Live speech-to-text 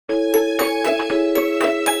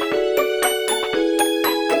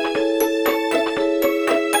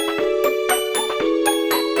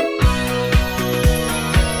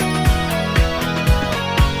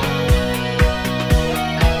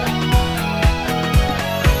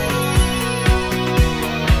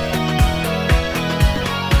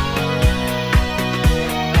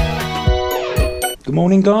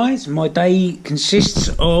Morning guys, my day consists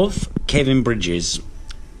of Kevin Bridges,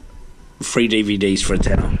 3 DVDs for a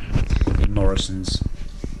tenner in Morrison's.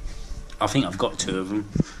 I think I've got 2 of them.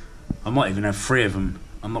 I might even have 3 of them.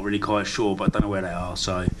 I'm not really quite sure, but I don't know where they are.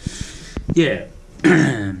 So yeah,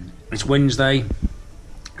 it's Wednesday.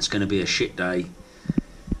 It's going to be a shit day.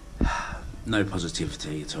 No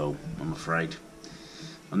positivity at all, I'm afraid.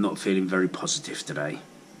 I'm not feeling very positive today.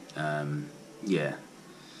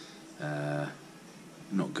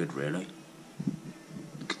 Not good really.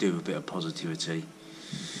 Could do with a bit of positivity.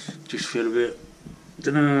 Just feel a bit,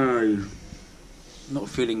 don't know, not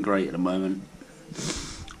feeling great at the moment.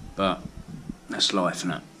 But that's life,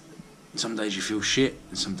 isn't it? Some days you feel shit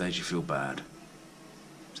and some days you feel bad.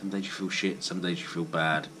 Some days you feel shit, some days you feel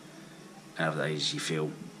bad, and other days you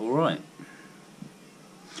feel alright.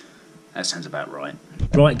 That sounds about right.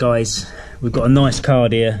 Right guys, we've got a nice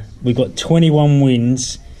card here. We've got 21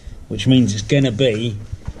 wins, which means it's going to be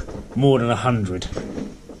more than 100.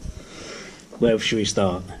 Where should we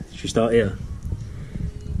start? Should we start here?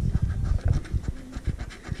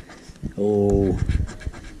 Oh,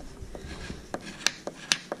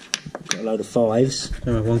 got a load of 5s.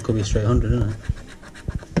 No, one could be straight 100, isn't it?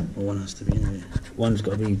 Or one has to be in there. One's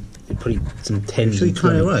got to be pretty some 10s. Should we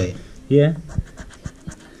try it right? Yeah.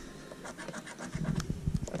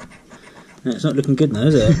 No, it's not looking good now,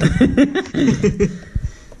 is it?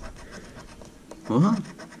 What?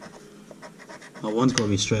 Oh, one's got to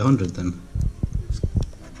be straight 100 then.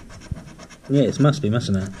 Yeah, it must be,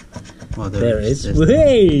 mustn't it? Oh, there it is.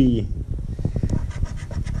 Hey!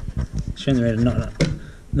 Showing the red, not that.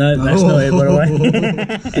 No, that's not it, by the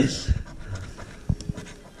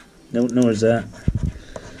way. Nor is that.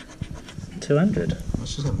 200.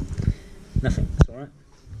 What's just happened? Nothing, it's alright.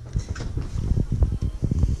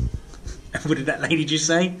 What did that lady just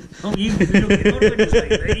say? Oh, you looking on this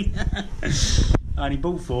lady. I only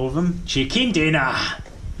bought 4 of them. Chicken dinner.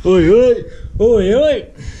 Oi, oi. Oi,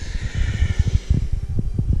 oi.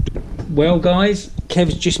 Well, guys,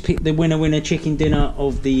 Kev's just picked the winner chicken dinner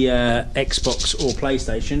of the Xbox or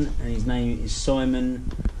PlayStation, and his name is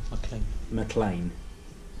Simon McLean.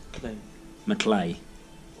 McLeay.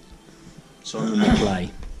 Simon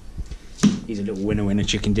McLeay. He's a little winner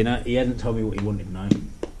chicken dinner. He hasn't told me what he wanted now,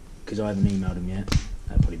 because I haven't emailed him yet.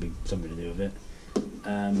 That'll probably be something to do with it.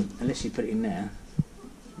 Unless you put it in there.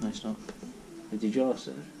 No, it's not. Did you ask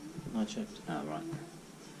it? No, I checked. Oh, right.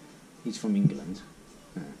 He's from England.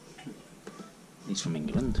 He's from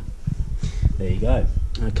England. There you go.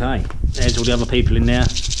 Okay. There's all the other people in there.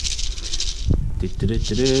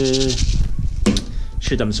 Should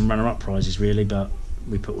have done some runner-up prizes, really, but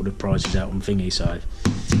we put all the prizes out on thingy, so...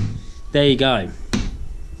 There you go.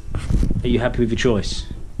 Are you happy with your choice?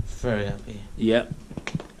 Very happy. Yep.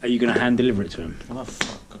 Are you going to hand deliver it to him? I'm not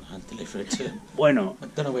fucking hand deliver it to him. Why not? I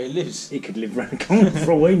don't know where he lives. He could live round the corner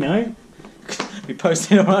for all we know. Be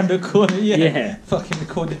posting around the corner, yeah. Fucking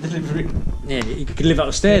recorded delivery. Yeah, he could live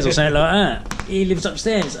upstairs or something like that. He lives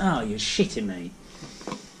upstairs. Oh, you're shitting me.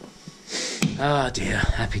 Oh dear,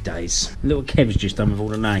 happy days. Little Kev's just done with all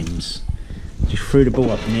the names. Just threw the ball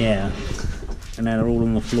up in the air, and now they're all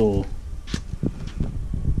on the floor.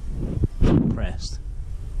 Pressed.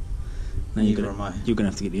 Now you're gonna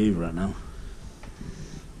have to get the Uber out now.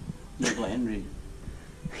 You've got Henry.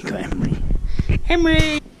 You got Henry.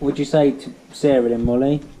 Henry! What'd you say to Sarah then,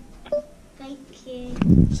 Molly? Thank you.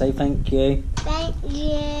 Say thank you. Thank you.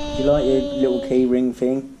 Do you like your little key ring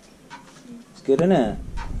thing? It's good, isn't it?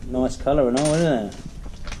 Nice colour and all, isn't it?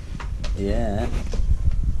 Yeah.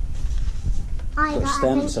 Got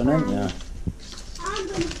stamps on, haven't you?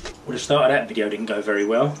 Would have started that video, didn't go very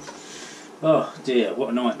well. Oh dear, what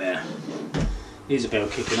a nightmare. Isabel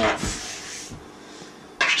kicking off.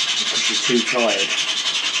 She's too tired.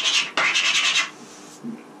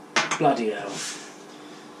 Bloody hell.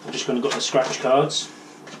 I've just gone and got the scratch cards.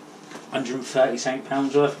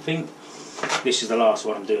 £130 worth, I think. This is the last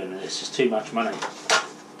one I'm doing. This is too much money.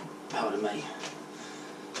 Pardon me.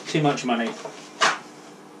 Too much money.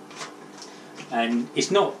 And it's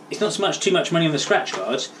not so much too much money on the scratch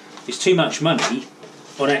cards, it's too much money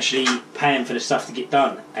on actually paying for the stuff to get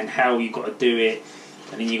done and how you've got to do it,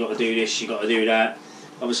 and then you've got to do this, you've got to do that.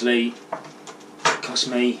 Obviously, it cost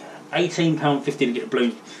me £18.50 to get the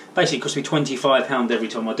balloons. Basically, it costs me £25 every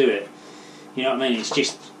time I do it. You know what I mean? It's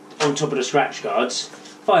just on top of the scratch cards.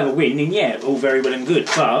 If I have a win, then yeah, all very well and good,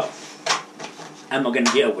 but am I going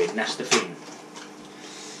to get a win? That's the thing.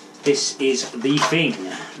 This is the thing,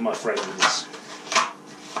 my friends.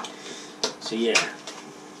 So yeah.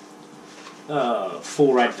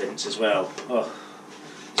 4 advents as well. Oh,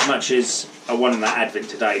 as much as I won that advent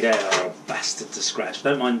today, they are a bastard to scratch. I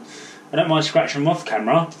don't mind I don't mind scratching them off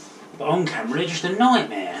camera, but on camera they're just a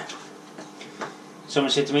nightmare.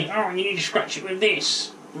 Someone said to me, oh, you need to scratch it with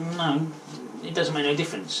this. No, it doesn't make no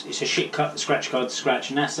difference. It's a shit cut scratch card to scratch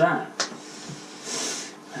and that's that.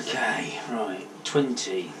 Okay, right.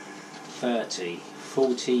 20, 30,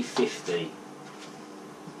 40, 50,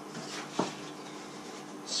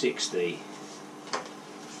 60,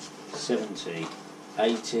 70,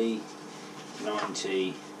 80,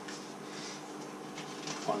 90,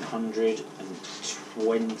 120,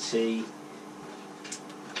 144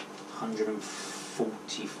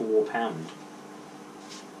 £144.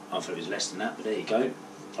 I thought it was less than that, but there you go.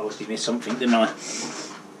 I obviously missed something, didn't I?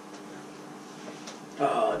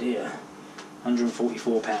 Oh dear.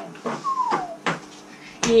 £144.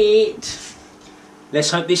 Shit.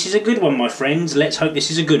 Let's hope this is a good one, my friends. Let's hope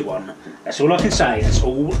this is a good one. That's all I can say. That's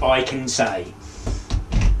all I can say.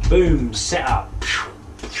 Boom. Set up.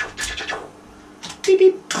 Beep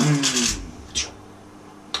beep.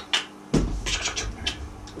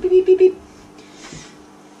 Beep beep beep beep.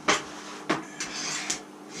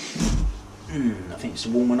 I think it's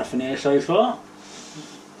warm enough in here so far.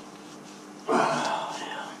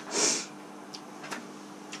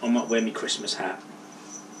 I might wear my Christmas hat.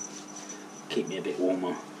 Keep me a bit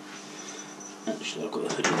warmer. Actually, I've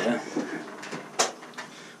got a hoodie there.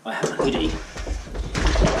 I have a hoodie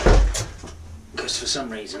because for some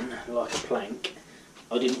reason, like a plank,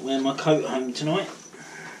 I didn't wear my coat home tonight.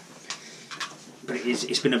 But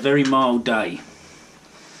it's been a very mild day.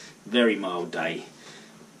 Very mild day.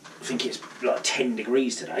 I think it's like 10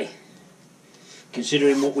 degrees today.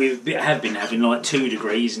 Considering what we have been having, like 2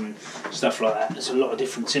 degrees and stuff like that, there's a lot of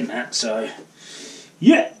difference in that. So,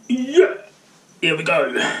 yeah, here we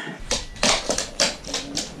go.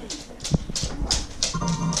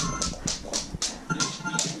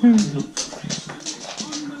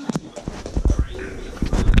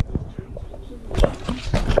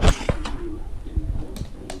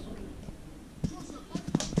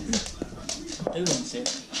 Who wants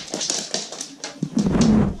it?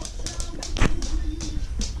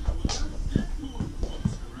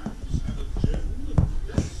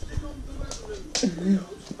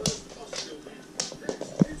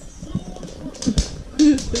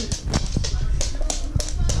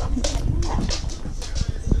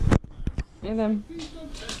 Yeah, then.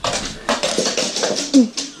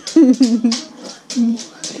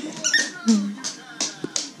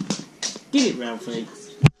 Get it, Ralphie.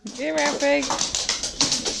 Get it, Ralphie.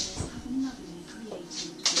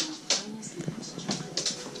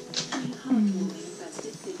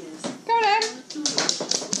 Go on, then.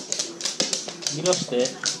 You lost it.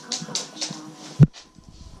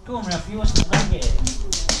 Go on, Ralphie, you lost it. Go and get it.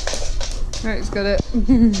 Right, he's got it.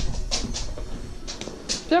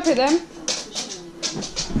 Drop it then.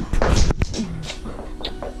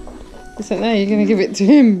 Is it now? You're going to give it to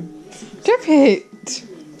him. Drop it.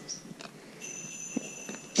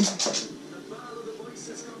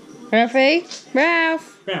 Ralphie?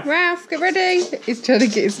 Ralph? Ralph, get ready. He's trying to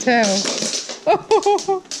get his tail. Oh.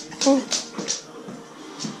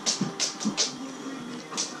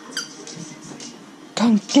 Go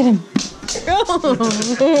on, get him.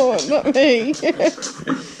 Oh, not me.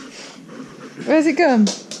 Where's it gone?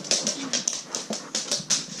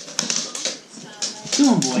 Come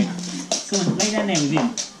on, boy. Come on, lay down there with him.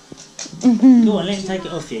 Go on, let him take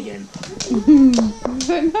it off you again. I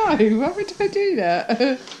don't know. Why would I do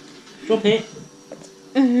that? Drop it.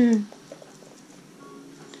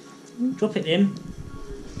 Drop it then.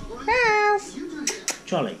 Ralph!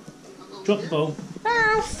 Charlie, drop the ball.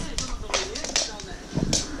 Ralph!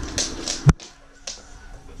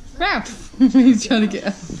 Ralph! He's trying to get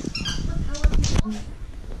her.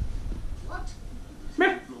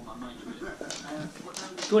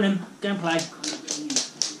 Go on him, go and play.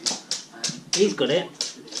 He's got it.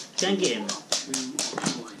 Go and get him.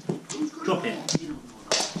 Drop it.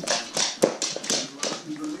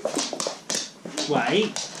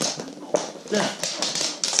 Wait. Look.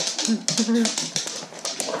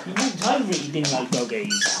 You walked over it, you didn't like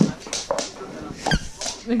doggies.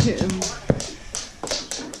 Look at him.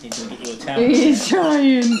 He's going to get your towel. He's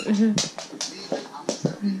trying.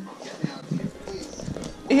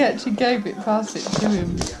 He actually gave it, passed it to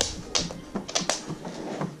him.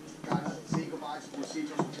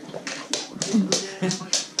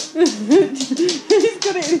 He's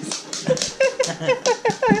got it.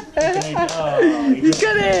 You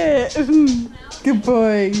got it. Good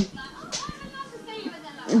boy.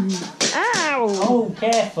 Ow! Oh,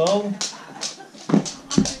 careful.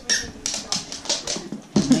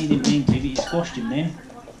 He didn't mean to, but you squashed him then.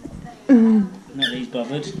 Not that he's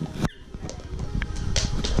bothered.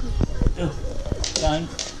 Oh, don't.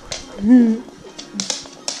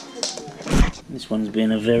 This one's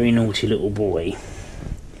been a very naughty little boy,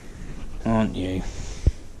 aren't you?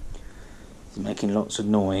 He's making lots of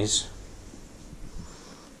noise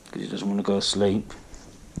because he doesn't want to go to sleep.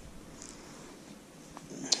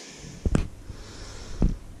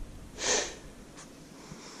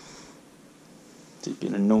 He's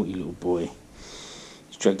been a naughty little boy.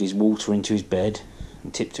 He's dragged his water into his bed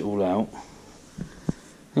and tipped it all out.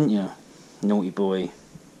 Didn't you? Naughty boy.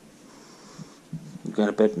 You're going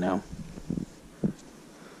to bed now.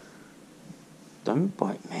 Don't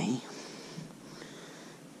bite me.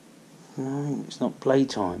 No, it's not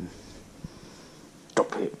playtime.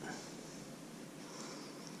 Stop it.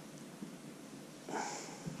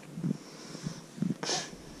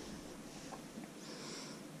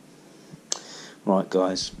 Right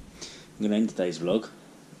guys, I'm going to end today's vlog.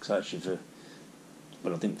 Because actually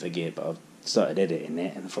well, I didn't forget, but I started editing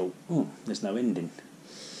it and I thought, oh, there's no ending.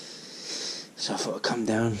 So I thought I'd come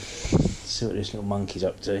down, see what this little monkey's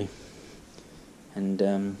up to.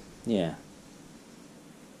 And yeah.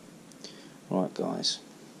 Right guys,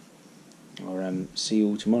 I'll see you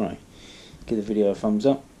all tomorrow. Give the video a thumbs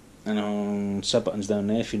up, and sub buttons down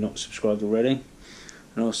there if you're not subscribed already.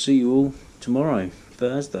 And I'll see you all tomorrow,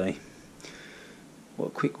 Thursday. What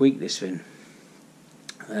a quick week this been.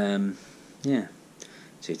 Yeah,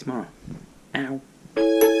 see you tomorrow. Ow.